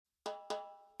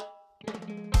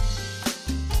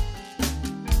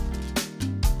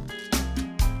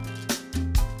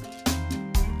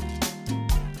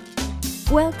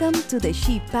Welcome to the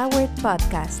She Powered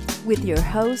Podcast with your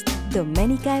host,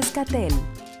 Domenica Escatel.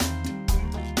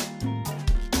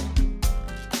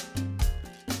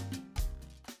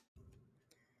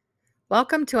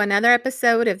 Welcome to another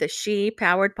episode of the She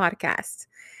Powered Podcast.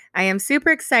 I am super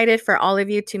excited for all of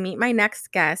you to meet my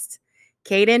next guest,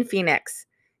 Kayden Phoenix.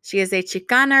 She is a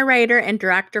Chicana writer and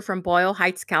director from Boyle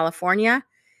Heights, California.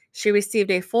 She received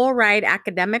a full-ride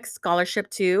academic scholarship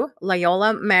to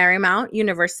Loyola Marymount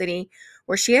University,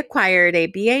 where she acquired a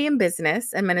BA in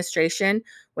Business Administration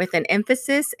with an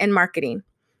emphasis in marketing.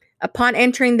 Upon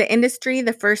entering the industry,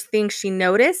 the first thing she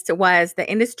noticed was the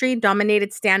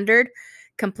industry-dominated standard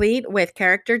complete with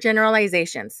character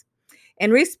generalizations.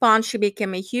 In response, she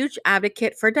became a huge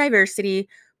advocate for diversity,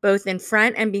 both in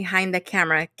front and behind the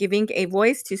camera, giving a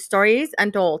voice to stories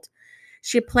untold.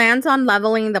 She plans on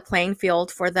leveling the playing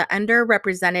field for the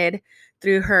underrepresented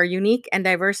through her unique and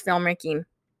diverse filmmaking.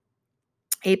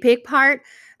 A big part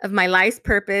of my life's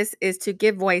purpose is to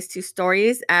give voice to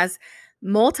stories as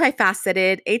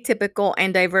multifaceted, atypical,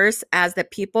 and diverse as the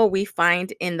people we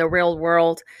find in the real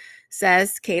world,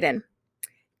 says Kayden.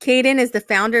 Kayden is the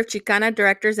founder of Chicana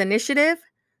Directors Initiative,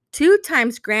 2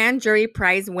 times Grand Jury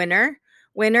Prize winner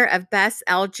of Best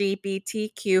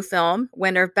LGBTQ Film,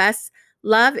 winner of Best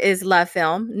Love is Love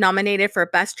Film, nominated for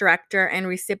Best Director, and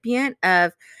recipient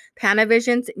of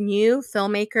Panavision's New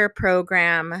Filmmaker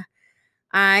Program.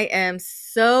 I am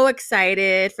so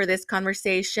excited for this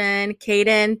conversation.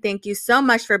 Kayden, thank you so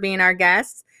much for being our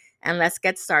guest, and let's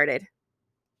get started.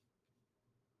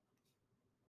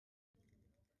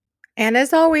 And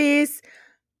as always,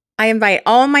 I invite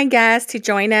all my guests to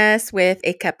join us with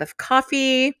a cup of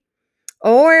coffee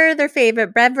or their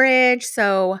favorite beverage.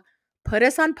 So put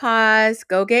us on pause,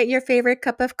 go get your favorite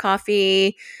cup of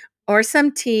coffee or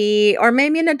some tea or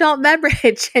maybe an adult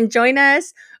beverage and join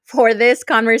us for this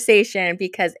conversation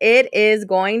because it is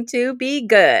going to be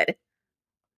good.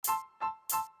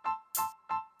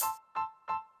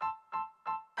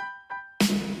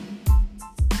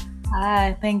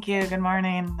 Hi, thank you. Good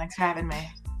morning. Thanks for having me.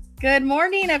 Good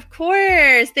morning, of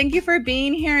course. Thank you for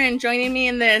being here and joining me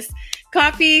in this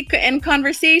coffee and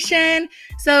conversation.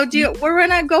 So we're going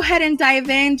to go ahead and dive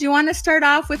in. Do you want to start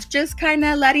off with just kind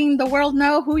of letting the world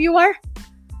know who you are?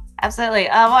 Absolutely.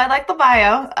 Well, I like the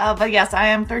bio, but yes, I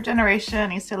am 3rd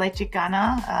generation East LA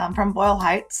Chicana from Boyle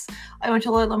Heights. I went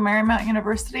to Loyola Marymount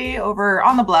University over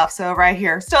on the bluff, so right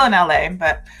here, still in LA,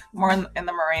 but more in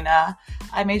the marina.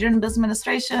 I majored in business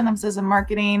administration, emphasis in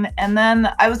marketing, and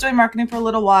then I was doing marketing for a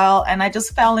little while, and I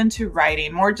just fell into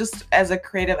writing, more just as a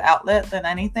creative outlet than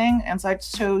anything, and so I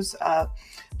chose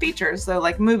features, so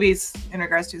like movies in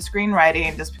regards to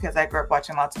screenwriting, just because I grew up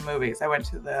watching lots of movies. I went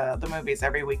to the movies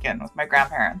every weekend with my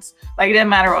grandparents. Like, it didn't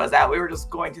matter what was out, we were just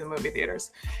going to the movie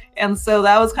theaters. And so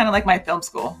that was kind of like my film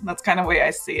school. That's kind of the way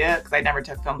I see it, because I never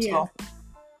took film school.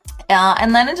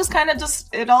 And then it just kind of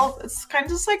it's kind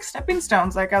of just like stepping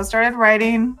stones. Like, I started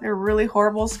writing, they're really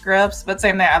horrible scripts, but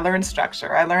same thing, I learned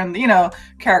structure. I learned,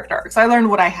 character arcs. I learned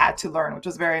what I had to learn, which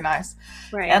was very nice.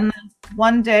 Right. And then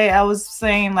one day I was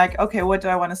saying, like, okay, what do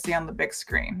I want to see on the big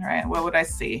screen, right? What would I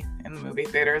see in the movie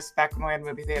theaters back when we had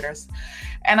movie theaters?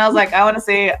 And I was like, I want to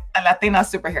see a Latina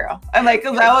superhero. And like,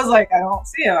 because I was like, I don't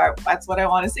see it. That's what I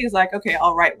want to see. It's like, okay,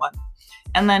 I'll write one.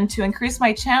 And then to increase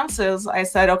my chances, I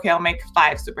said, okay, I'll make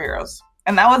 5 superheroes.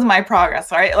 And that was my progress,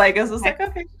 right? Like, it was just like,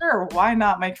 okay, sure, why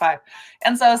not make 5?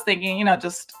 And so I was thinking,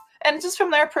 just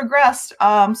from there progressed.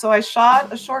 So I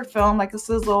shot a short film, like a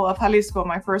sizzle of Jalisco,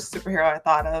 my first superhero I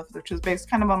thought of, which was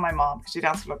based kind of on my mom, because she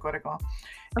danced folklorico.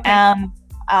 Okay.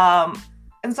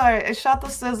 And so I shot the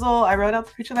sizzle. I wrote out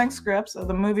the feature-length scripts of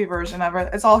the movie version of it.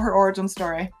 It's all her origin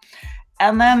story.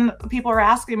 And then people were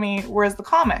asking me, where's the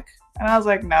comic? And I was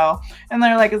like, no. And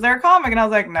they're like, is there a comic? And I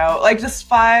was like, no. Like, just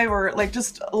 5 or like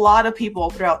just a lot of people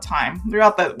throughout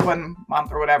the 1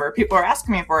 month or whatever, people are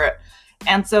asking me for it.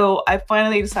 And so I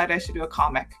finally decided I should do a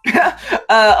comic,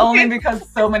 only because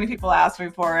so many people asked me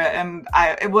for it. And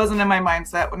it wasn't in my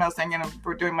mindset when I was thinking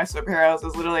of doing my superheroes. It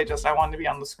was literally just, I wanted to be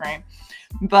on the screen.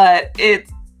 But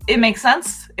it makes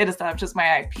sense. It establishes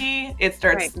my IP. It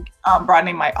starts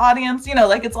broadening my audience.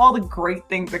 Like, it's all the great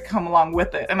things that come along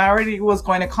with it. And I already was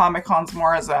going to Comic Cons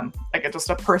more as just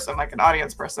a person, like an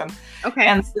audience person. Okay.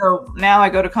 And so now I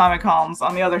go to Comic Cons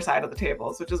on the other side of the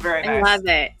tables, which is very nice. I love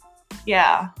it.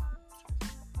 Yeah.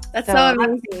 That's so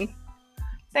amazing.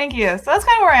 Thank you. So that's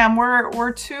kind of where I am.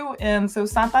 We're 2 in. So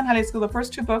Santa and Jalisco, the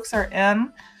first 2 books are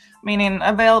in, meaning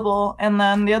available, and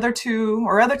then the other two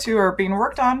are being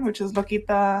worked on, which is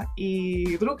Loquita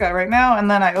y Druca right now, and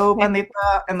then I owe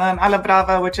Bandita, and then A la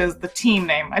Brava, which is the team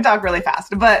name. I talk really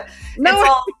fast, but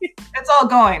it's all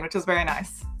going, which is very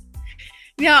nice.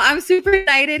 No, I'm super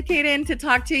excited, Kayden, to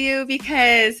talk to you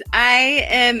because I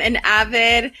am an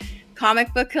avid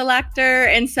comic book collector.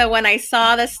 And so when I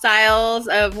saw the styles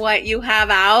of what you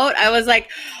have out, I was like,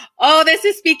 oh, this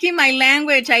is speaking my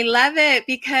language. I love it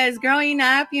because growing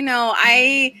up, when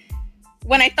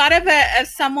I thought of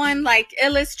someone like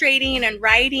illustrating and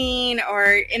writing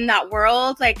or in that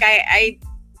world, like I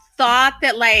thought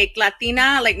that like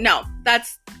Latina, like, no,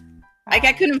 that's like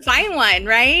I couldn't find one,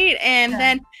 right? And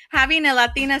then having a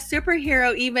Latina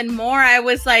superhero even more, I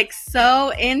was like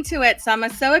so into it. So I'm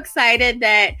so excited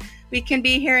that we can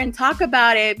be here and talk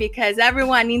about it because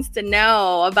everyone needs to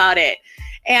know about it.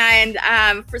 And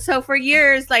for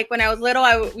years, like when I was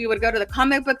little, we would go to the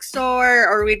comic book store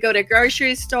or we'd go to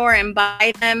grocery store and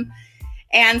buy them.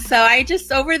 And so I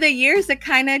just, over the years, it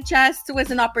kind of just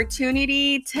was an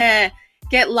opportunity to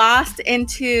get lost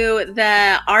into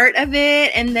the art of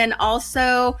it and then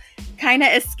also kind of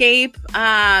escape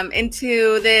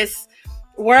into this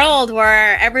world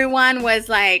where everyone was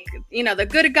like, the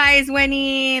good guys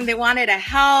winning, they wanted to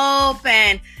help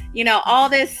and, all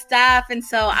this stuff. And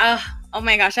so, oh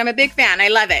my gosh, I'm a big fan. I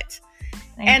love it.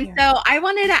 Thank you. So I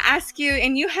wanted to ask you,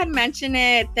 and you had mentioned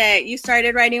it that you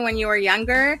started writing when you were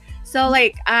younger. So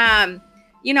like,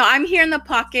 I'm here in the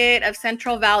pocket of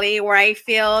Central Valley where I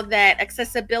feel that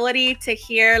accessibility to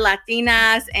hear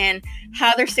Latinas and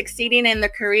how they're succeeding in their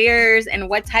careers and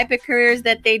what type of careers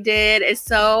that they did is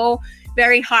so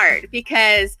very hard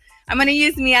because I'm going to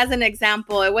use me as an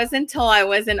example. It wasn't until I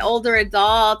was an older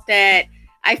adult that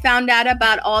I found out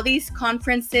about all these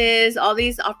conferences, all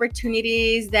these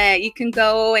opportunities that you can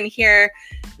go and hear,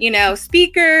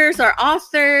 speakers or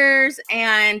authors.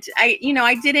 And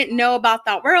I didn't know about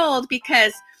that world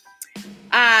because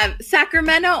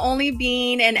Sacramento only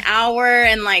being an hour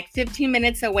and like 15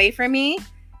 minutes away from me,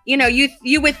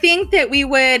 you would think that we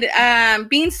would,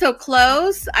 being so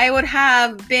close, I would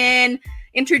have been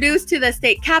introduced to the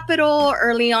state capitol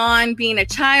early on, being a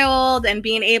child and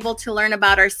being able to learn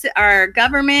about our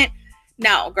government.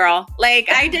 No, girl, like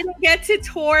I didn't get to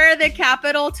tour the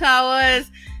capitol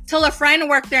till a friend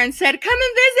worked there and said, come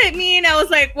and visit me. And I was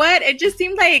like, what? It just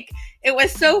seemed like it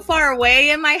was so far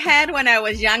away in my head when I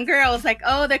was younger. I was like,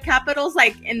 oh, the capitol's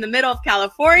like in the middle of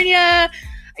California.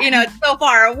 It's so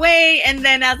far away. And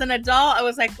then as an adult, I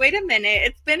was like, wait a minute,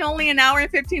 it's been only an hour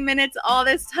and 15 minutes all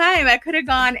this time. I could have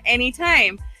gone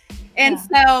anytime. And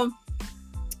so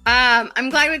I'm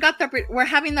glad we're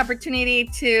having the opportunity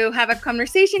to have a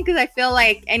conversation because I feel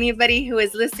like anybody who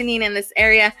is listening in this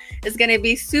area is going to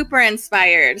be super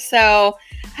inspired. So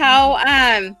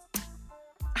how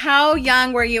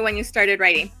young were you when you started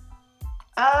writing?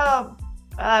 I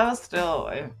was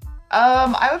still...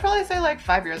 I would probably say like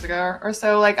 5 years ago or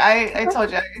so. Like I told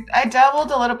you, I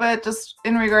dabbled a little bit just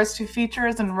in regards to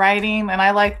features and writing, and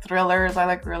I like thrillers. I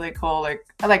like really cool,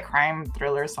 I like crime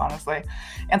thrillers, honestly,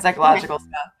 and psychological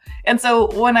stuff. And so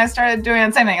when I started doing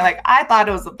the same thing, like I thought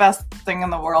it was the best thing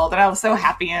in the world, and I was so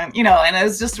happy, and and it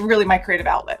was just really my creative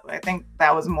outlet. I think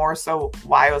that was more so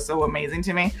why it was so amazing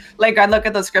to me. Like I look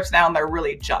at the scripts now and they're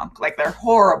really junk, like they're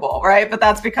horrible, right? But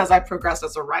that's because I progressed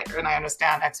as a writer and I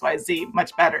understand XYZ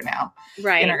much better now,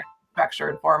 right? Structure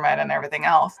and format and everything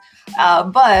else.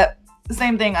 But the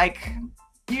same thing, like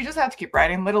you just have to keep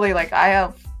writing. Literally, like I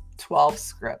have 12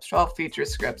 feature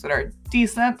scripts that are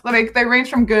decent. Like they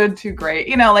range from good to great,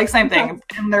 like same thing.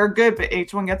 And they're good, but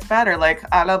each one gets better. Like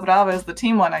A La Brava is the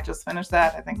team one. I just finished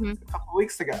that, I think a couple of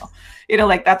weeks ago.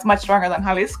 Like that's much stronger than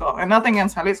Jalisco. And nothing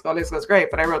against Jalisco. Jalisco is great,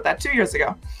 but I wrote that 2 years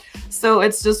ago. So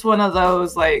it's just one of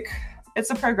those, like, it's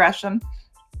a progression.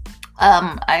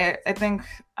 I think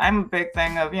I'm a big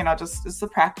thing of, just it's the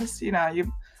practice, you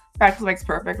practice makes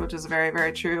perfect, which is very,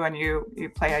 very true. And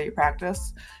you play how you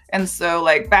practice. And so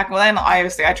like back then,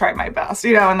 obviously I tried my best,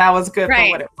 and that was good for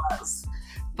what it was.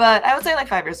 But I would say like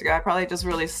 5 years ago, I probably just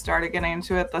really started getting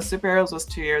into it. The superheroes was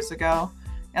 2 years ago.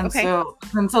 And so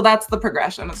that's the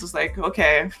progression. It's just like,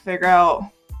 okay, figure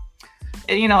out,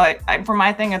 for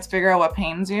my thing, it's figure out what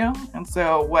pains you. And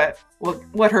so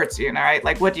what hurts you, right?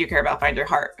 Like, what do you care about? Find your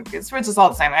heart. It's just all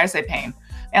the same. I just say pain.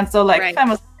 And so like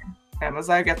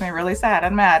femicide gets me really sad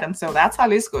and mad. And so that's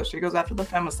Jalisco. She goes after the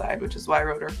femicide, which is why I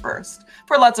wrote her first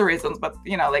for lots of reasons. But,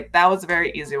 like that was a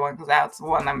very easy one because that's the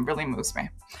one that really moves me.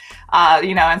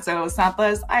 And so Santa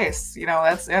is ICE,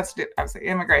 that's obviously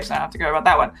immigration. I don't have to go about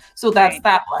that one. So that's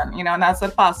that one, and that's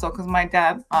El Paso because my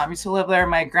dad used to live there.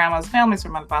 My grandma's family's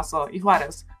from El Paso y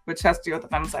Juarez, which has to do with the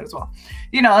femicide as well.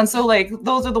 And so like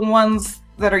those are the ones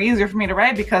that are easier for me to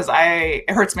write because it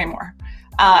hurts me more.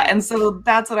 And so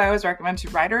that's what I always recommend to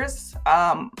writers,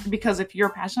 because if you're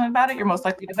passionate about it, you're most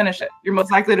likely to finish it. You're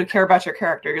most likely to care about your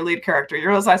character, your lead character.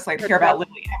 You're most likely to care about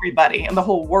literally everybody in the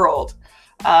whole world.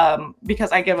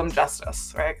 because I give them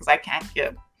justice, right? Because I can't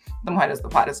give the mujeres de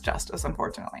Juarez justice,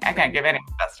 unfortunately. I can't give anyone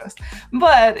justice.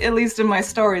 But at least in my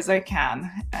stories, I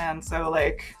can. And so,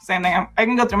 like, same thing. I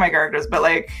can go through my characters, but,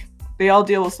 like, they all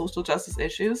deal with social justice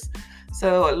issues.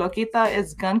 So Loquita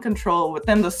is gun control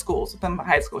within the schools, within the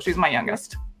high school. She's my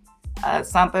youngest.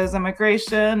 Santa is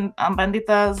immigration.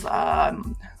 Bandita's,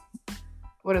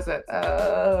 what is it?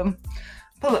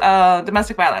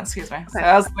 Domestic violence, excuse me. Okay. So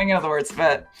I was thinking of the words,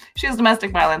 but she's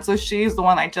domestic violence. So she's the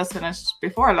one I just finished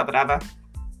before La Brava.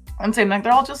 And same thing,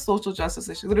 they're all just social justice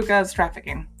issues. Ruka is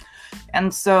trafficking.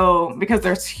 And so, because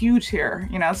there's huge here,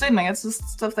 you know, same thing, it's just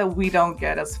stuff that we don't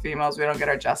get as females. We don't get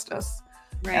our justice.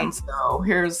 Right. And so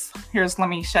here's let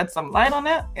me shed some light on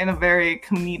it in a very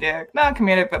comedic, not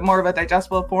comedic, but more of a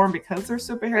digestible form, because they're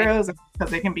superheroes, right,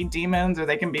 because they can be demons, or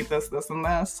they can be this, and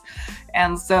this.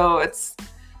 And so it's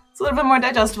a little bit more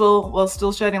digestible while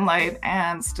still shedding light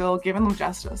and still giving them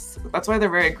justice. That's why they're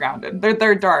very grounded.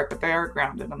 They're dark, but they are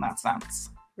grounded in that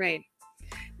sense. Right.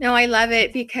 No, I love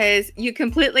it because you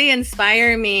completely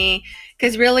inspire me.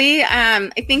 Because really, I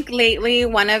think lately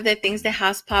one of the things that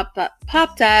has popped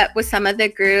up with some of the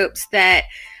groups that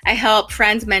I help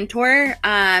friends mentor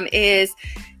is,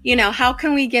 you know, how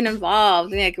can we get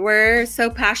involved? Like, we're so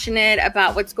passionate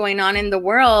about what's going on in the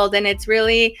world, and it's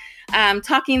really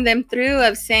talking them through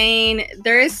of saying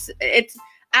it's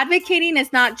advocating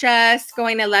is not just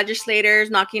going to legislators,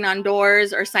 knocking on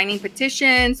doors, or signing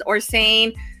petitions, or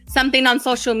saying something on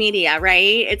social media,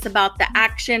 right? It's about the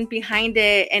action behind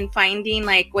it and finding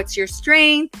like what's your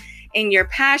strength and your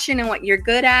passion and what you're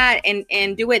good at,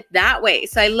 and do it that way.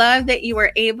 So I love that you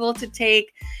were able to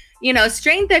take, you know,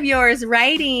 strength of yours,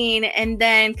 writing, and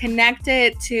then connect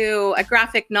it to a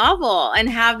graphic novel and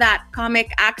have that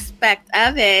comic aspect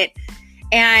of it,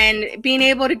 and being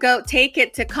able to go take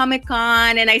it to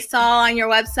Comic-Con. And I saw on your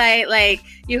website, like,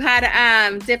 you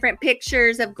had different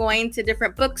pictures of going to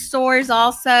different bookstores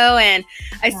also. And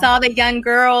I saw the young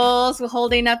girls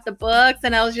holding up the books,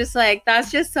 and I was just like,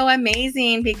 that's just so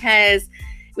amazing, because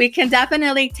we can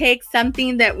definitely take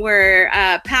something that we're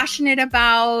passionate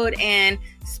about and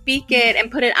speak it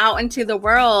and put it out into the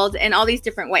world in all these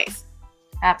different ways.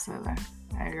 Absolutely.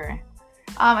 I agree.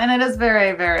 And it is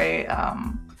very, very,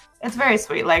 it's very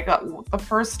sweet. Like the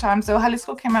first time, so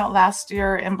Jalisco came out last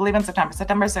year, I believe in September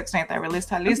 16th, I released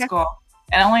Jalisco. Okay.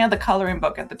 And I only had the coloring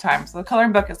book at the time. So the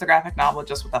coloring book is the graphic novel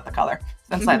just without the color,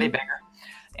 and slightly bigger.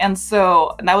 And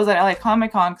so that was at LA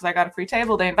Comic-Con, because I got a free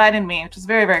table. They invited me, which was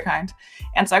very, very kind.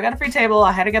 And so I got a free table.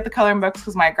 I had to get the coloring books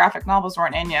because my graphic novels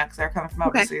weren't in yet, because they were coming from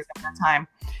overseas at that time.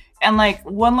 And like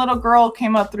one little girl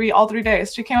came up all 3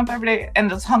 days. She came up every day and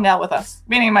just hung out with us,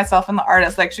 meaning myself and the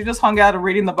artist. Like, she just hung out and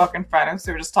reading the book in front of us.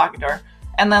 We were just talking to her.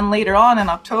 And then later on in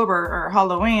October or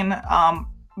Halloween,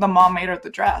 the mom made her the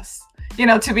dress, you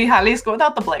know, to be Jalisco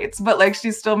without the blades, but like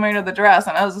she still made her the dress.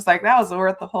 And I was just like, that was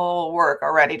worth the whole work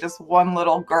already. Just one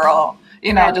little girl,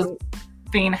 you know, just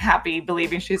being happy,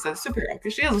 believing she's a superhero,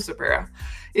 because she is a superhero,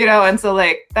 you know. And so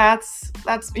like that's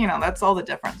you know, that's all the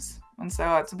difference. And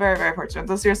so it's very, very fortunate.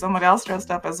 This year, somebody else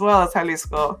dressed up as well as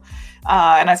Jalisco.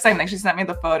 And I same thing. She sent me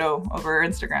the photo over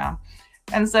Instagram.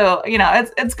 And so, you know,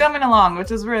 it's coming along, which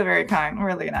is really, very kind,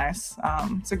 really nice.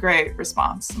 It's a great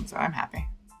response. And so I'm happy.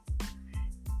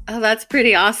 Oh, that's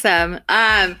pretty awesome.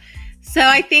 So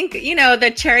I think, you know, the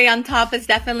cherry on top is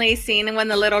definitely seen when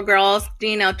the little girls,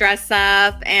 you know, dress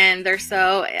up and they're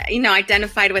so, you know,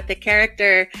 identified with the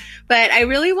character. But I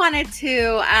really wanted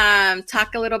to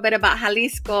talk a little bit about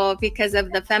Jalisco because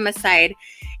of the femicide.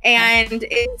 And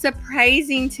it's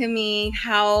surprising to me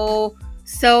how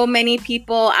so many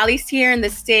people, at least here in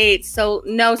the States,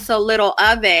 know so little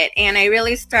of it. And I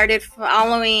really started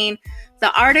following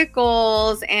the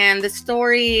articles and the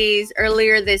stories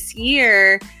earlier this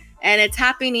year, and it's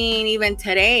happening even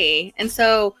today. And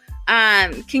so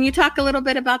can you talk a little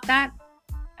bit about that?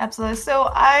 Absolutely.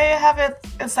 So I have it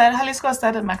said, Jalisco is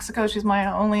said in Mexico. She's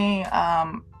my only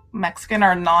Mexican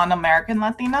or non-American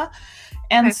Latina.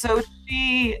 And so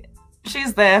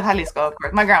she's the Jalisco, of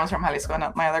course. My grandma's from Jalisco,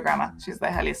 not my other grandma. She's the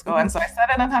Jalisco. And so I said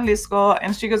it in Jalisco,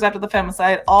 and she goes after the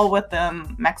femicide all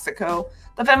within Mexico.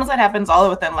 The femicide happens all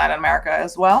within Latin America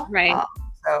as well. Right.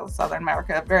 So Southern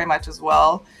America very much as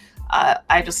well.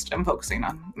 I just am focusing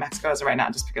on Mexico as of right now,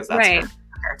 just because that's her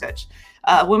heritage.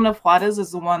 Women of Juarez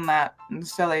is the one that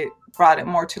necessarily brought it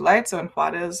more to light. So in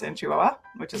Juarez and Chihuahua,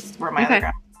 which is where my other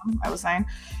grandma, I was saying.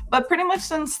 But pretty much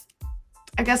since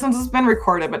it's been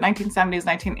recorded, but 1970s,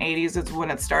 1980s is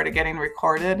when it started getting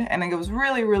recorded. And it was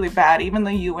really, really bad. Even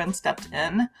the UN stepped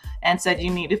in and said,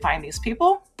 you need to find these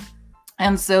people.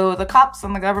 And so the cops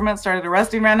and the government started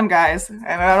arresting random guys. And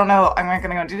I don't know, I'm not going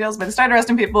to go into details, but they started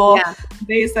arresting people. Yeah.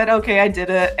 They said, okay, I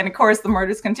did it. And of course, the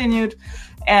murders continued.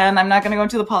 And I'm not going to go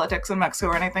into the politics in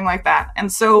Mexico or anything like that.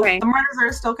 And so the murders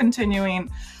are still continuing.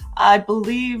 I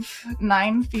believe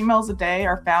 9 females a day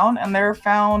are found, and they're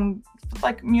found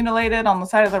like mutilated on the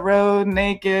side of the road,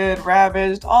 naked,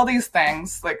 ravaged, all these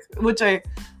things, like, which I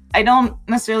don't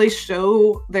necessarily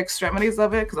show the extremities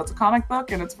of it because it's a comic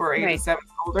book and it's for 8 to 7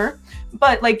 and older.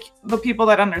 But like the people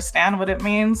that understand what it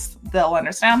means, they'll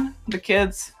understand. The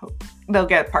kids, they'll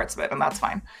get parts of it, and that's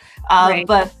fine.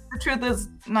 But the truth is,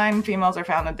 9 females are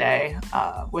found a day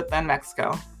within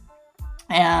Mexico,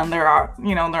 and there are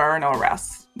no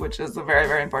arrests, which is very,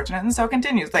 very unfortunate. And so it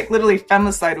continues. Like literally,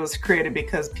 femicide was created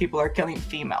because people are killing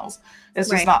females. It's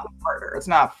just not murder. It's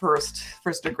not first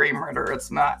degree murder.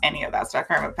 It's not any of that. It's not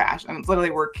crime of passion. It's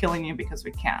literally, we're killing you because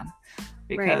we can,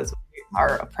 because we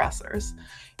are oppressors.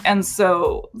 And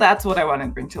so that's what I wanted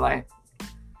to bring to light.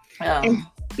 And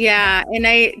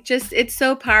it's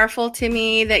so powerful to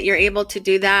me that you're able to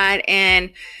do that.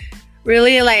 And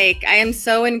really, like, I am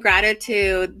so in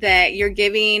gratitude that you're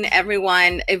giving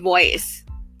everyone a voice,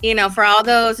 for all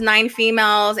those 9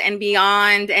 females and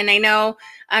beyond. And I know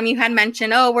you had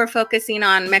mentioned, we're focusing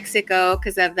on Mexico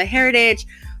because of the heritage,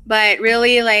 but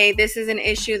really, like, this is an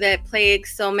issue that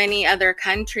plagues so many other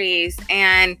countries.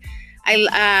 And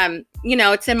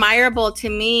it's admirable to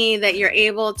me that you're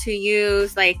able to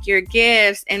use like your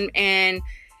gifts and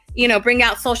bring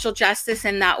out social justice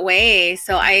in that way.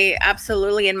 So I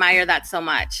absolutely admire that so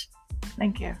much.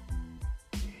 Thank you.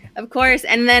 Of course.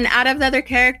 And then out of the other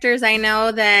characters, I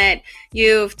know that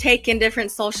you've taken different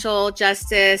social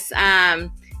justice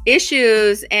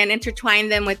issues and intertwined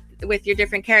them with your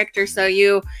different characters. So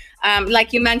you,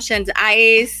 like you mentioned,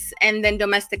 ICE and then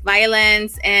domestic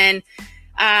violence. And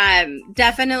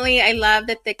definitely, I love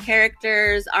that the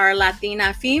characters are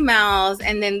Latina females.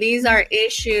 And then these are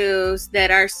issues that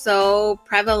are so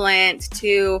prevalent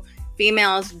to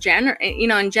females,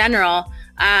 in general,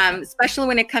 especially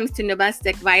when it comes to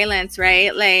domestic violence,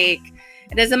 right? Like,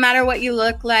 it doesn't matter what you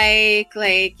look like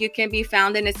you can be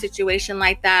found in a situation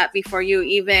like that before you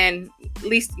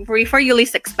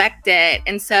least expect it.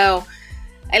 And so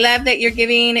I love that you're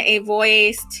giving a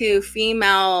voice to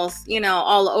females,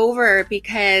 all over,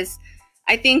 because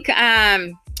I think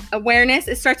awareness,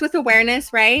 it starts with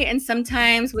awareness, right? And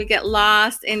sometimes we get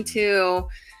lost into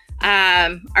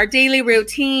our daily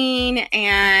routine,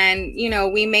 and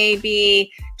we may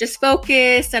be just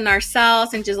focused on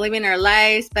ourselves and just living our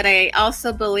lives. But I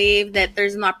also believe that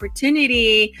there's an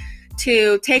opportunity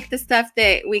to take the stuff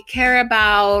that we care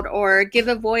about or give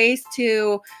a voice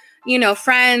to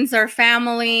friends or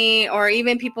family, or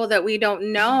even people that we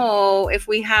don't know, if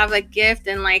we have a gift,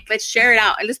 and like, let's share it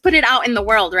out and let's put it out in the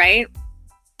world, right?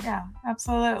 Yeah,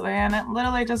 absolutely. And it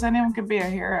literally just, anyone could be a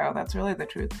hero. That's really the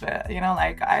truth of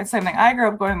it. Same thing. I grew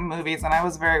up going to movies, and I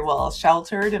was very well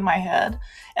sheltered in my head.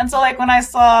 And so like when I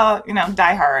saw,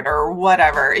 Die Hard or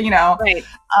whatever,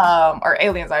 or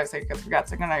Aliens, obviously, because we got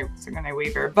Sigourney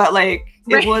Weaver, but like,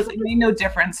 it made no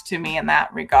difference to me in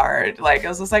that regard. Like, it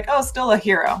was just like, still a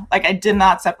hero. Like, I did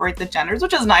not separate the genders,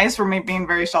 which is nice for me being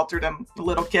very sheltered and a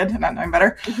little kid and not knowing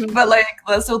better. Mm-hmm. But like,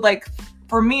 so like,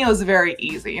 for me, it was very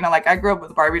easy. Like, I grew up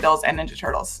with Barbie dolls and Ninja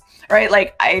Turtles, right?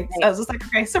 Like, I was just like,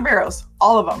 okay, superheroes,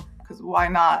 all of them, because why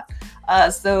not?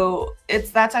 So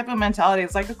it's that type of mentality.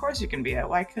 It's like, of course you can be it.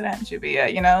 Why couldn't you be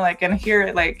it? And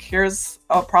here's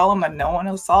a problem that no one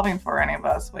is solving for any of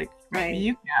us. Like,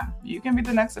 maybe you can be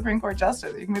the next Supreme Court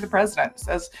justice. You can be the president. It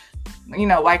says,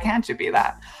 why can't you be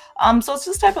that? So it's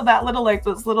just type of that little, like,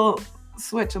 this little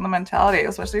switch in the mentality,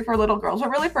 especially for little girls, but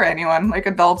really for anyone. Like,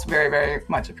 adults very, very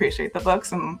much appreciate the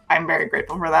books, and I'm very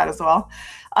grateful for that as well.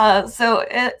 So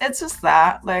it's just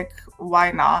that, like, why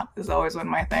not is always one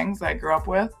of my things I grew up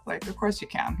with. Like, of course you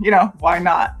can, why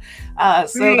not?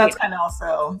 So that's kind of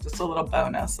also just a little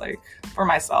bonus, like, for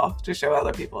myself to show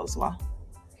other people as well.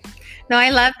 No, I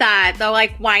love that. Though,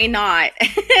 like, why not?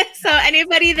 So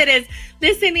anybody that is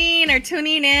listening or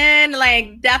tuning in,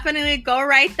 like, definitely go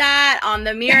write that on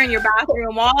the mirror in your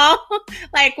bathroom wall.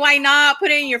 Like, why not?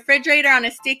 Put it in your refrigerator on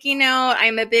a sticky note.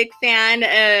 I'm a big fan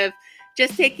of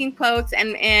just taking quotes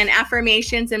and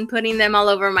affirmations and putting them all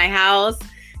over my house,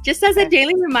 just as a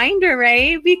daily reminder,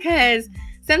 right? Because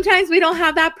sometimes we don't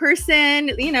have that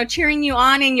person, cheering you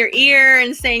on in your ear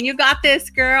and saying, you got this,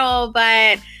 girl.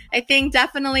 But I think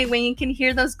definitely when you can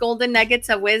hear those golden nuggets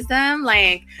of wisdom,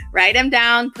 like, write them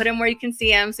down, put them where you can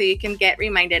see them so you can get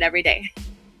reminded every day.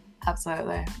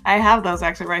 Absolutely. I have those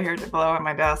actually right here below at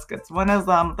my desk. It's one is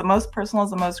the most personal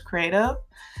is the most creative.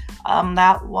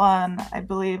 That one, I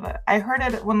believe, I heard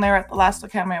it when they were at the last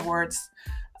Academy Awards.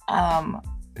 I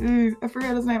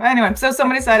forget his name. Anyway, so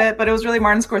somebody said it, but it was really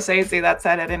Martin Scorsese that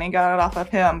said it, and he got it off of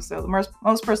him. So the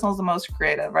most personal is the most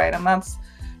creative, right? And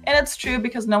it's true,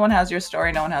 because no one has your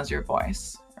story, no one has your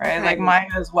voice, right? Like mine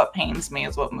is what pains me,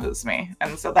 is what moves me,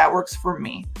 and so that works for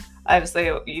me. Obviously,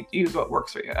 you use what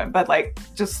works for you, but like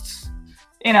just.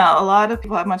 A lot of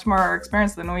people have much more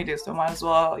experience than we do, so might as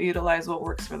well utilize what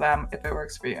works for them if it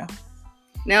works for you.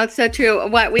 No, it's so true.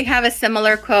 We have a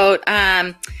similar quote.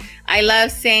 I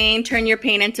love saying, turn your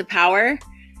pain into power.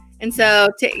 And so,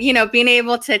 being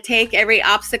able to take every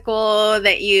obstacle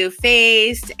that you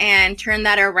faced and turn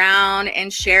that around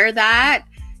and share that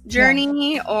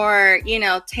journey, or,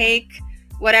 take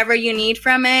whatever you need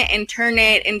from it and turn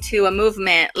it into a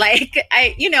movement. Like,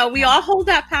 we all hold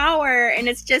that power, and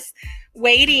it's just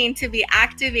waiting to be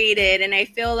activated. And I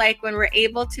feel like when we're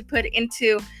able to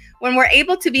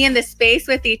be in the space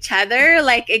with each other,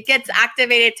 like it gets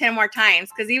activated 10 more times.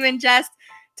 Because even just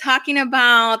talking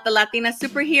about the Latina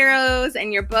superheroes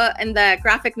and your book and the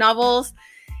graphic novels,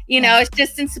 it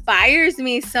just inspires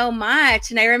me so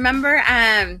much. And I remember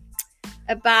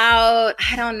about,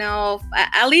 I don't know,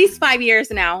 at least 5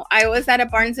 years now, I was at a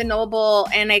Barnes & Noble,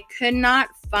 and I could not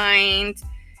find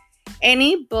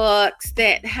any books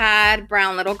that had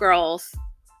brown little girls.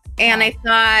 And I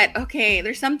thought, okay,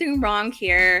 there's something wrong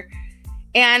here.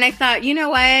 And I thought, you know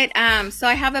what? So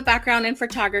I have a background in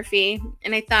photography,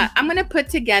 and I thought I'm going to put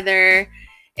together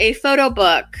a photo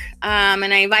book.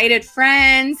 And I invited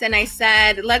friends, and I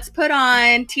said, let's put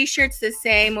on t-shirts that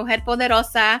say Mujer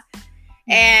Poderosa,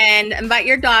 and invite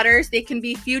your daughters. They can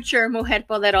be future Mujer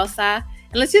Poderosa.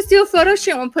 And let's just do a photo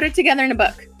shoot and put it together in a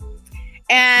book.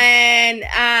 And,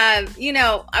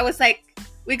 I was like,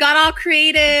 we got all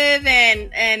creative,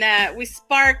 and we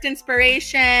sparked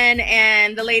inspiration,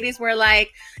 and the ladies were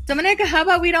like, Dominica, how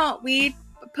about we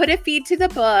put a fee to the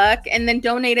book and then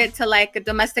donate it to like a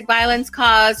domestic violence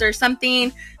cause or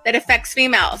something that affects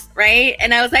females, right?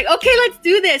 And I was like, okay, let's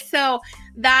do this. So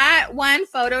that one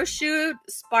photo shoot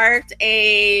sparked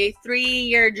a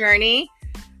 3-year journey,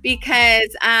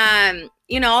 because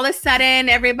all of a sudden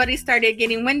everybody started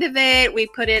getting wind of it.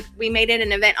 We made it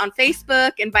an event on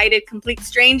Facebook, invited complete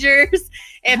strangers.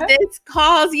 If this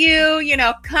calls you,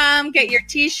 come get your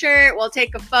t-shirt. We'll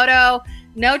take a photo,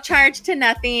 no charge to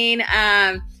nothing,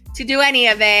 to do any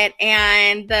of it.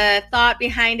 And the thought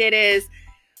behind it is,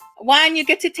 one, you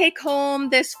get to take home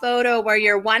this photo where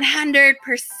you're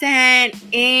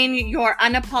 100% in your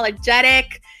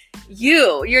unapologetic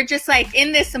you're just like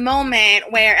in this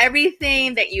moment where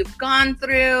everything that you've gone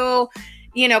through,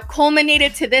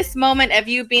 culminated to this moment of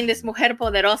you being this Mujer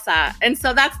Poderosa. And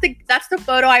so that's the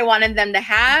photo I wanted them to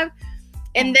have.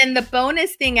 And then the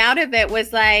bonus thing out of it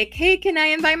was like, hey, can I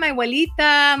invite my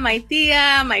abuelita, my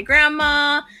tia, my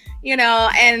grandma,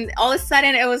 and all of a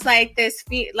sudden it was like this,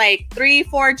 like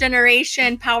 3-4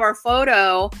 generation power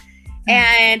photo.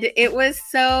 And it was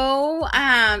so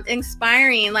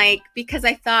inspiring, like, because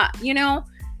I thought,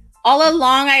 all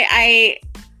along,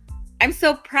 I'm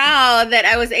so proud that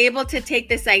I was able to take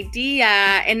this idea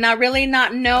and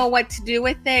not know what to do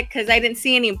with it, because I didn't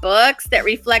see any books that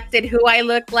reflected who I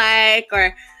look like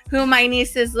or who my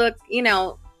nieces look,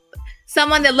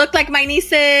 someone that looked like my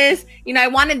nieces. I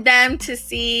wanted them to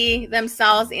see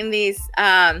themselves in these,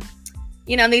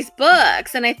 these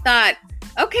books. And I thought,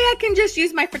 okay, I can just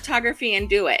use my photography and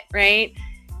do it, right?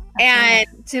 And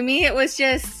to me, it was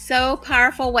just so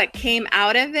powerful what came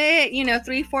out of it.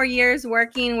 3-4 years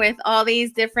working with all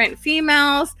these different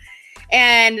females.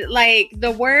 And like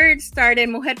the word started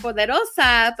Mujer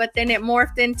Poderosa, but then it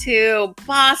morphed into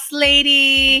boss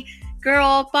lady,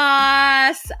 girl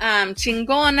boss,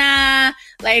 chingona,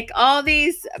 like all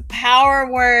these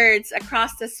power words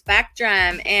across the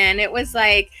spectrum. And it was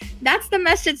like, that's the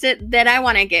message that I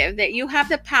want to give, that you have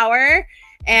the power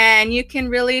and you can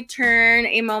really turn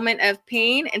a moment of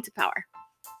pain into power.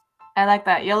 I like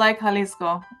that. You'll like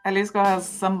Jalisco. Jalisco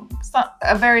has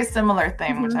a very similar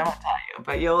theme, which I won't tell you,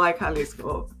 but you'll like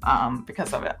Jalisco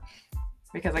because of it.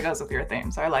 Because it goes with your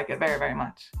theme. So I like it very, very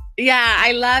much. Yeah,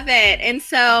 I love it. And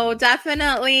so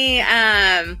definitely,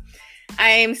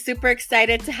 I'm super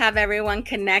excited to have everyone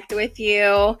connect with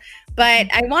you. But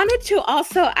I wanted to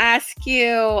also ask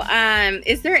you,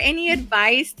 is there any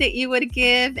advice that you would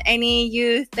give any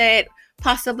youth that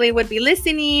possibly would be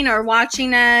listening or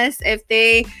watching us if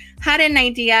they had an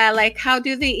idea, like how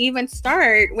do they even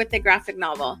start with a graphic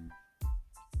novel?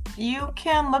 You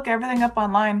can look everything up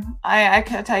online. I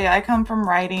can tell you, I come from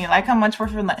writing. I come much more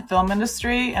from the film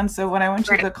industry. And so when I went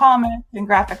to the comic and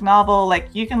graphic novel, like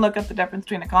you can look up the difference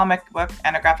between a comic book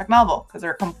and a graphic novel because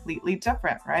they're completely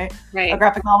different, right? A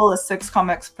graphic novel is 6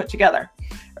 comics put together,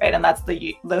 right? And that's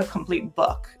the complete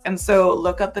book. And so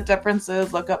look up the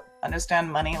differences,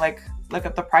 understand money, like look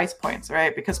up the price points,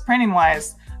 right? Because printing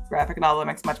wise, graphic novel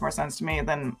makes much more sense to me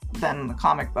than the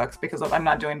comic books because I'm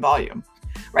not doing volume.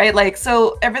 Right, like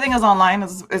so everything is online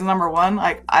is number one.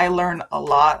 Like I learned a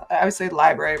lot. I would say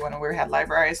library when we had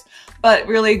libraries, but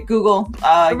really Google,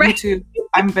 YouTube.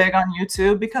 I'm big on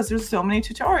YouTube because there's so many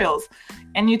tutorials,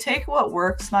 and you take what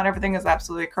works. Not everything is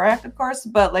absolutely correct, of course,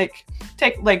 but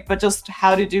but just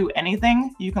how to do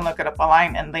anything. You can look it up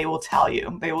online, and they will tell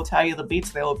you. They will tell you the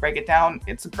beats. They will break it down.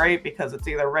 It's great because it's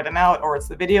either written out or it's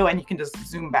the video, and you can just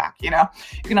zoom back. You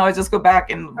can always just go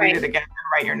back and read it again and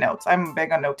write your notes. I'm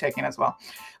big on note taking as well.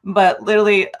 But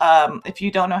literally, if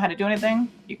you don't know how to do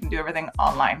anything, you can do everything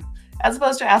online. As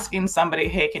opposed to asking somebody,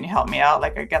 hey, can you help me out?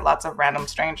 Like I get lots of random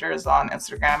strangers on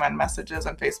Instagram and messages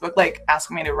on Facebook, like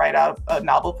asking me to write out a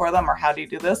novel for them or how do you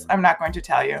do this? I'm not going to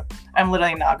tell you. I'm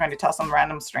literally not going to tell some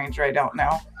random stranger I don't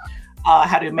know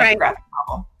how to make a graphic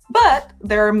novel. But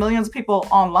there are millions of people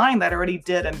online that already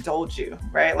did and told you,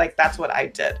 right? Like that's what I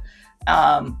did.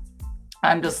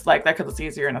 I'm just like that because it's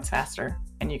easier and it's faster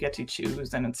and you get to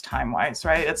choose and it's time wise,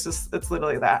 right? It's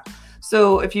literally that.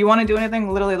 So if you want to do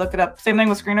anything, literally look it up. Same thing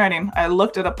with screenwriting. I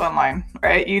looked it up online,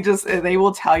 right? They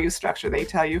will tell you structure. They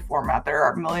tell you format. There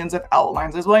are millions of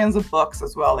outlines. There's millions of books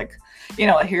as well. Like,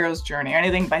 A Hero's Journey or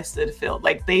anything by Sid Field.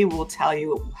 Like they will tell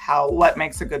you what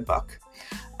makes a good book.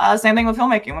 Same thing with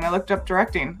filmmaking. When I looked up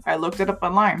directing, I looked it up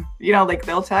online. Like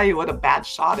they'll tell you what a bad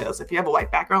shot is. If you have a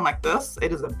white background like this,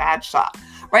 it is a bad shot,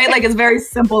 right? Like it's very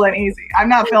simple and easy. I'm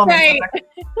not filming,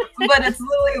 but it's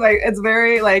literally like, it's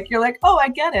very like, you're like, oh, I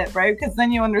get it, right? Because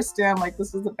then you understand like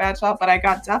this is a bad shot, but I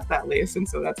got depth at least. And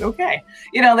so that's okay.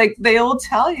 Like they'll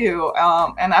tell you.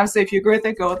 And obviously if you agree with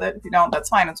it, go with it. If you don't, that's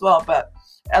fine as well. But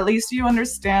at least you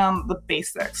understand the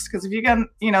basics, because if you can,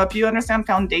 if you understand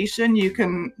foundation, you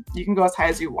can go as high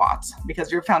as you want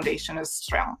because your foundation is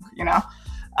strong,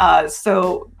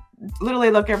 so literally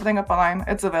look everything up online.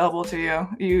 It's available to you.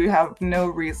 You have no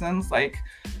reasons. Like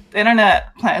the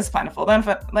internet is plentiful.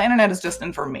 The internet is just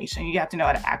information. You have to know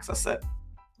how to access it.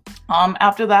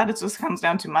 After that, it just comes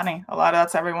down to money. A lot of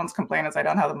that's everyone's complaint is I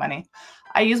don't have the money.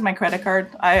 I use my credit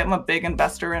card. I am a big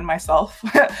investor in myself.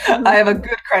 I have a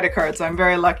good credit card, so I'm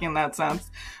very lucky in that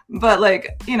sense. But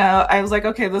I was like,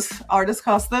 okay, this artist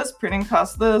costs this, printing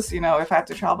costs this, if I have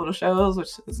to travel to shows, which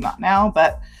is not now,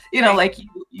 but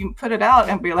you put it out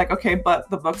and be like, okay, but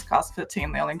the books cost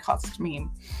 $15. They only cost me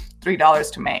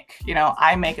 $3 to make.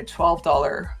 I make a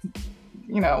 $12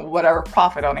 whatever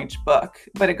profit on each book,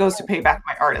 but it goes to pay back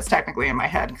my artist technically in my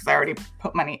head because I already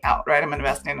put money out, right? I'm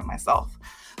investing in myself.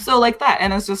 So like that.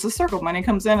 And it's just a circle. Money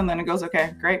comes in and then it goes,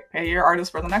 okay, great. Pay your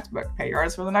artist for the next book. Pay your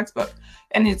artist for the next book.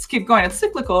 And it's keep going. It's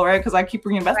cyclical, right? Because I keep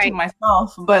reinvesting in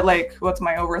myself. But what's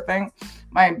my overthink?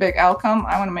 My big outcome?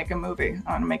 I want to make a movie.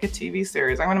 I want to make a TV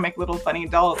series. I want to make little funny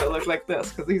dolls that look like this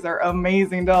because these are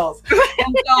amazing dolls.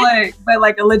 And so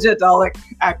but a legit doll,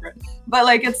 accurate.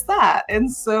 But it's that.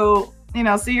 And so,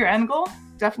 see your end goal.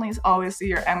 Definitely always see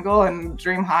your end goal and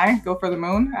dream high. Go for the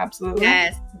moon. Absolutely.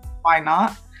 Yes. Why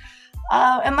not?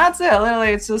 And that's it. Literally,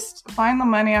 it's just find the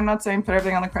money. I'm not saying put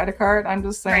everything on the credit card. I'm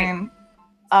just saying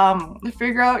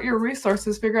figure out your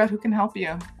resources. Figure out who can help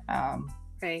you.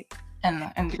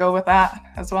 And go with that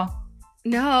as well.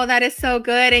 No, that is so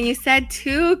good. And you said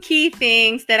 2 key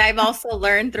things that I've also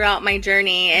learned throughout my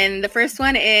journey. And the first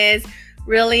one is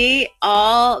really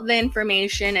all the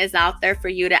information is out there for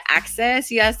you to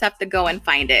access. You just have to go and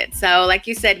find it. So like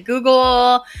you said,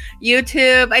 Google,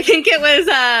 YouTube. I think it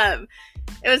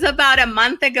was about a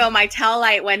month ago, my tail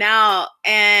light went out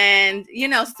and,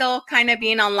 still kind of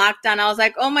being on lockdown. I was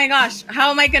like, oh my gosh, how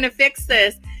am I going to fix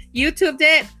this? YouTubed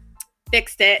it,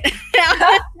 fixed it.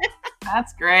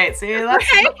 That's great. See, that's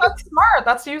smart.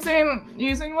 That's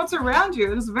using what's around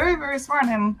you. It's very, very smart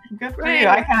and good for you.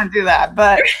 I can't do that,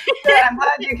 but I'm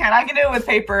glad you can. I can do it with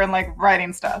paper and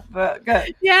writing stuff, but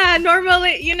good. Yeah,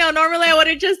 normally I would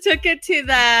have just took it to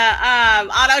the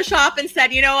auto shop and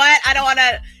said, you know what? I don't want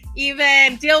to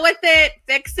even deal with it,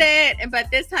 fix it. But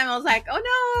this time I was like, oh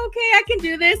no, okay, I can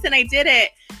do this. And I did it.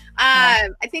 I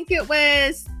think it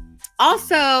was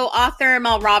also author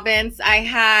Mel Robbins. I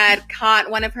had caught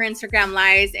one of her Instagram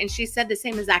lives and she said the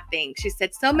same exact thing. She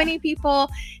said, so many people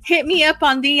hit me up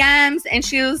on DMs and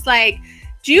she was like,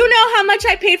 do you know how much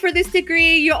I paid for this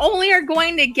degree? You only are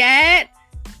going to get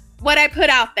what I put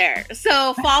out there.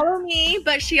 So follow me.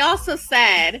 But she also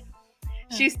said,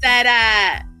 She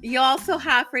said, you also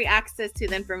have free access to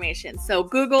the information. So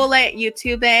Google it,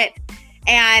 YouTube it.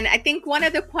 And I think one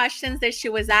of the questions that she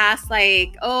was asked,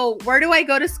 like, oh, where do I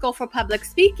go to school for public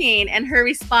speaking? And her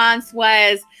response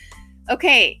was,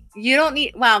 okay, you don't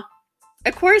need, well,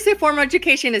 of course, a formal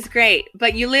education is great,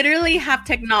 but you literally have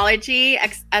technology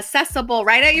accessible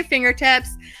right at your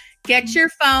fingertips. Get your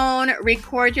phone,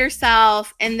 record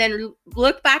yourself, and then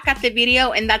look back at the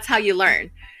video, and that's how you learn.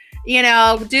 You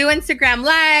know, do Instagram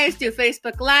lives, do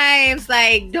Facebook lives,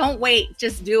 like, don't wait,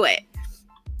 just do it.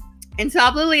 And so I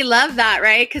absolutely love that,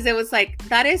 right? Because it was like,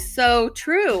 that is so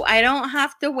true. I don't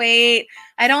have to wait.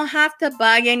 I don't have to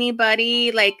bug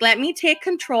anybody. Like, let me take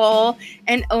control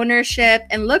and ownership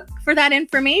and look for that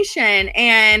information.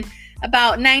 And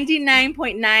about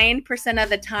 99.9% of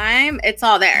the time, it's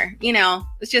all there. You know,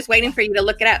 it's just waiting for you to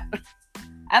look it up.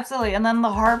 Absolutely. And then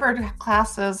the Harvard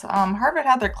classes, Harvard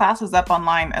had their classes up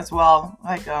online as well,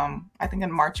 like I think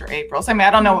in March or April. So I mean,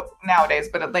 I don't know nowadays,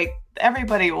 but like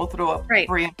everybody will throw up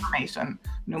free information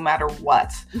no matter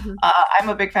what. I'm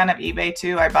a big fan of eBay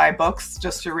too. I buy books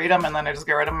just to read them and then I just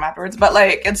get rid of them afterwards. But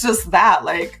like, it's just that,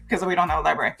 like, because we don't have a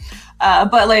library.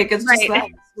 But like, it's just that,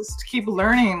 just keep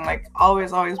learning, like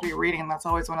always be reading. That's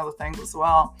always one of the things as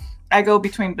well. I go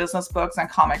between business books and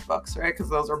comic books, right? Because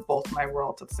those are both my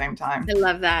worlds at the same time. I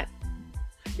love that.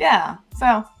 Yeah.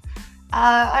 So,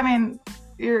 I mean,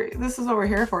 this is what we're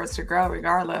here for, is to grow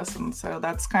regardless. And so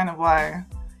that's kind of why,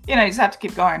 you know, you just have to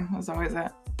keep going. That's always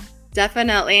it.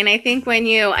 Definitely. And I think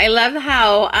I love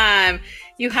how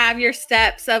you have your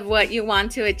steps of what you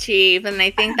want to achieve. And I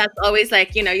think that's always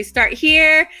like, you know, you start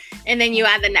here and then you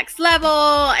add the next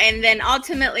level and then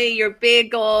ultimately your big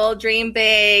goal, dream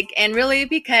big. And really,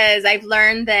 because I've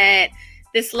learned that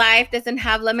this life doesn't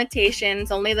have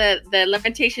limitations, only the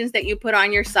limitations that you put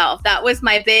on yourself. That was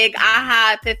my big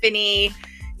aha epiphany,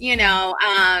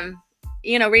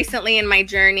 recently in my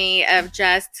journey of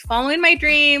just following my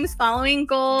dreams, following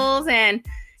goals, and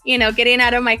getting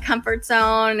out of my comfort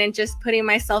zone and just putting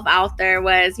myself out there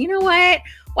was, you know what?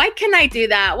 Why can't I do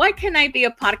that? Why can't I be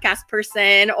a podcast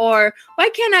person? Or why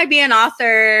can't I be an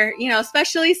author?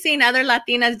 Especially seeing other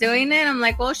Latinas doing it. I'm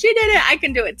like, well, she did it. I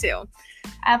can do it too.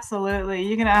 Absolutely.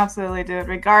 You can absolutely do it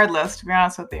regardless, to be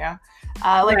honest with you.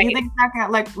 You think back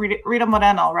at like Rita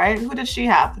Moreno, right? Who did she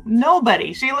have?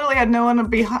 Nobody. She literally had no one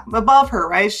above her,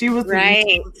 right? She was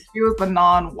she was the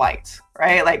non-white,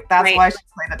 right? Like that's why she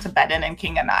played the Tibetan in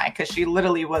King and I, because she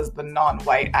literally was the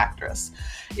non-white actress,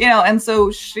 and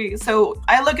so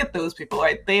I look at those people,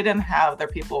 right? They didn't have their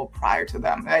people prior to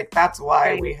them. Like that's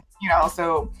why we,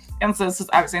 so this is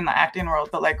obviously in the acting world,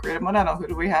 but like Rita Moreno, who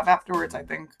do we have afterwards? I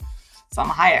think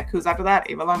Salma Hayek. Who's after that?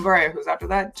 Eva Longoria. Who's after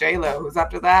that? J-Lo. Who's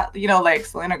after that? Like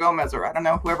Selena Gomez, or I don't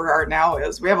know, whoever our now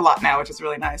is. We have a lot now, which is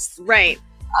really nice. Right.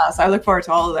 So I look forward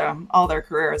to all of them, all their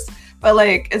careers. But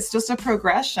like, it's just a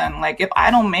progression. Like if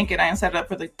I don't make it, I set it up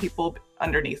for the people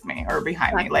underneath me or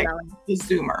behind me, like the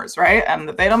Zoomers, right? And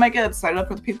if they don't make it, set it up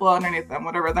for the people underneath them,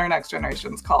 whatever their next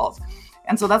generation's called.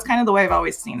 And so that's kind of the way I've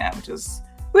always seen it,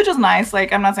 which is nice.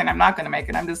 Like I'm not saying I'm not going to make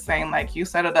it. I'm just saying like you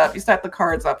set it up, you set the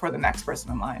cards up for the next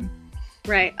person in line.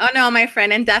 Right. Oh, no, my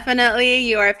friend. And definitely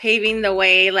you are paving the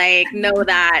way, like, know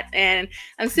that. And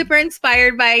I'm super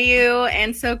inspired by you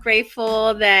and so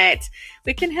grateful that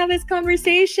we can have this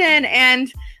conversation.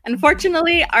 And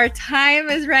unfortunately, our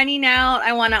time is running out.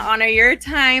 I want to honor your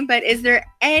time, but is there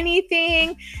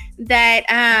anything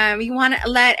that you want to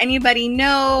let anybody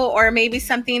know, or maybe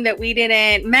something that we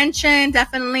didn't mention?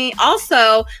 Definitely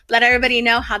also let everybody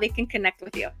know how they can connect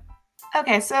with you.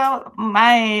 Okay, so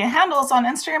my handles on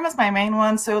Instagram is my main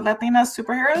one, so Latina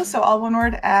Superheroes, so all one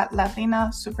word at Latina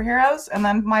Superheroes, and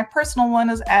then my personal one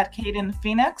is at Kayden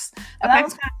Phoenix, and that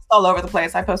one's kind of all over the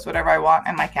place. I post whatever I want,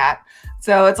 and my cat,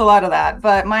 so it's a lot of that,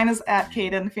 but mine is at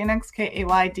Kayden Phoenix,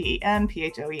 KaydenPhoenix, and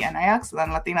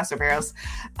then Latina Superheroes.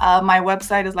 My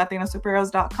website is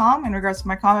latinasuperheroes.com in regards to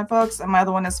my comic books, and my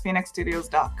other one is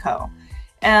phoenixstudios.co.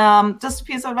 Just a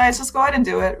piece of advice, just go ahead and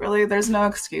do it. Really, there's no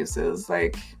excuses.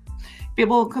 Like,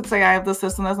 people could say I have this,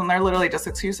 and this, and they're literally just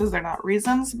excuses. They're not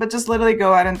reasons, but just literally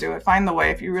go out and do it. Find the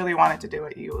way. If you really wanted to do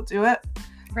it, you will do it.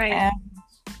 Right. And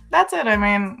that's it. I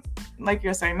mean, like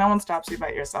you're saying, no one stops you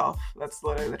but yourself. That's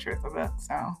literally the truth of it.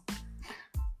 So.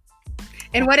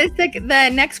 And what is the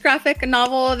next graphic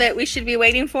novel that we should be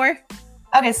waiting for?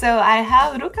 Okay, so I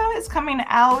have Ruka is coming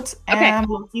out, and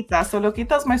Loquita. So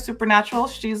Loquita's my supernatural.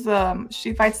 She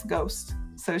fights the ghost.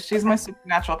 So she's my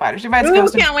supernatural fighter. She fights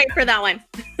ghosts. Can't wait for that one.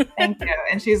 Thank you.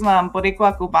 And she's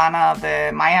Boricua Cubana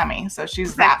de Miami. So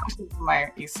she's that. She's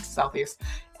my southeast.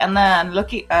 And then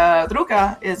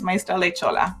Ruka is Maestra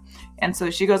Lechola. And so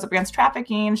she goes up against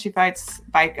trafficking. She fights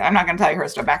bike. I'm not going to tell you her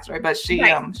backstory, but she's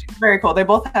very cool. They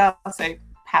both have, say,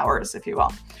 powers, if you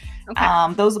will.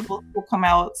 Okay. Those will come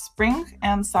out spring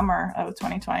and summer of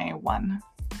 2021.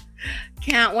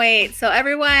 Can't wait. So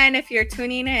everyone, if you're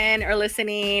tuning in or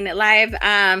listening live,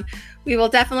 we will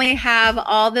definitely have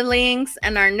all the links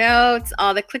and our notes,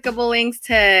 all the clickable links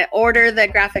to order the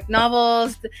graphic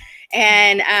novels,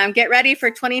 and get ready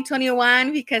for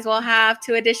 2021 because we'll have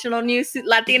 2 additional new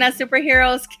Latina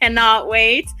superheroes. Cannot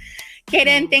wait.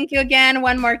 Kayden, thank you again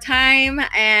one more time.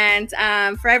 And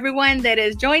for everyone that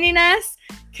is joining us,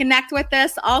 connect with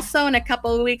us also in a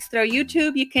couple of weeks through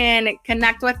YouTube. You can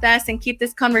connect with us and keep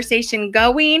this conversation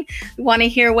going. We want to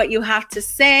hear what you have to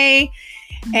say.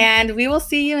 And we will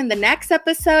see you in the next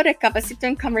episode of Capacito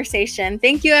en Conversation.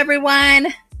 Thank you, everyone.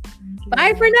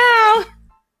 Bye for now.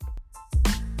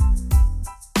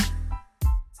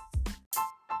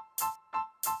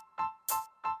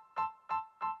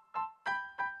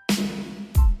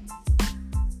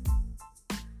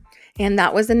 And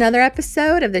that was another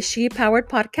episode of the She Powered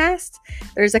Podcast.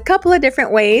 There's a couple of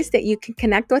different ways that you can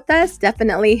connect with us.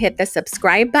 Definitely hit the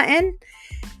subscribe button.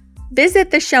 Visit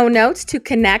the show notes to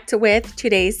connect with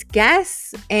today's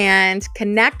guests and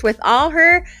connect with all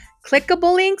her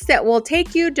clickable links that will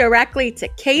take you directly to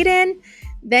Kayden.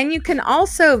 Then you can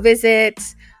also visit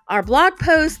our blog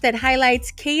post that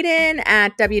highlights Kayden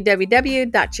at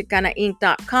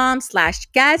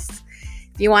www.chicanainc.com/guests.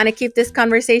 If you want to keep this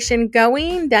conversation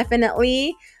going,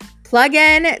 definitely plug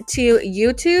in to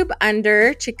YouTube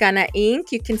under Chicana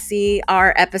Inc. You can see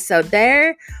our episode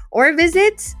there, or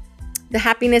visit the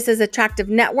Happiness is Attractive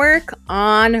Network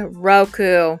on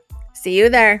Roku. See you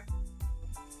there.